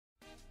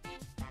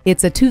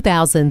It's a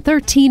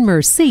 2013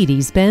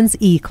 Mercedes-Benz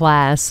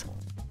E-Class.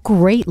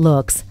 Great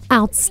looks,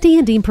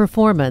 outstanding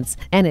performance,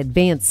 and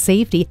advanced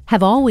safety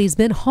have always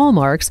been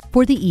hallmarks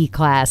for the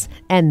E-Class,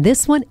 and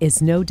this one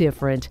is no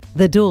different.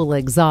 The dual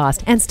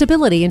exhaust and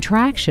stability and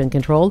traction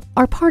control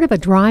are part of a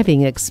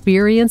driving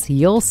experience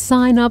you'll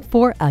sign up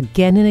for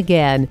again and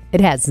again.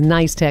 It has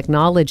nice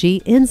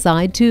technology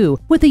inside too,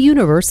 with a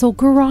universal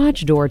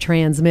garage door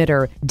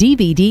transmitter,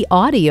 DVD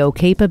audio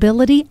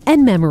capability,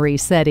 and memory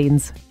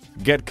settings.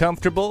 Get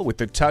comfortable with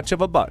the touch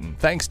of a button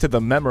thanks to the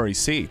memory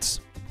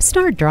seats.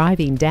 Start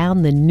driving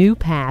down the new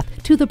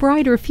path to the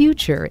brighter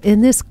future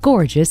in this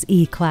gorgeous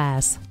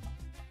E-Class.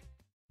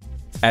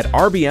 At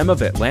RBM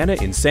of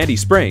Atlanta in Sandy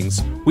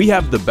Springs, we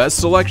have the best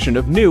selection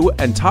of new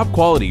and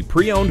top-quality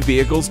pre-owned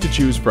vehicles to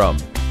choose from.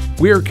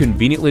 We are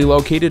conveniently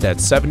located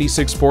at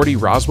 7640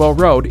 Roswell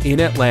Road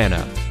in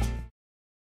Atlanta.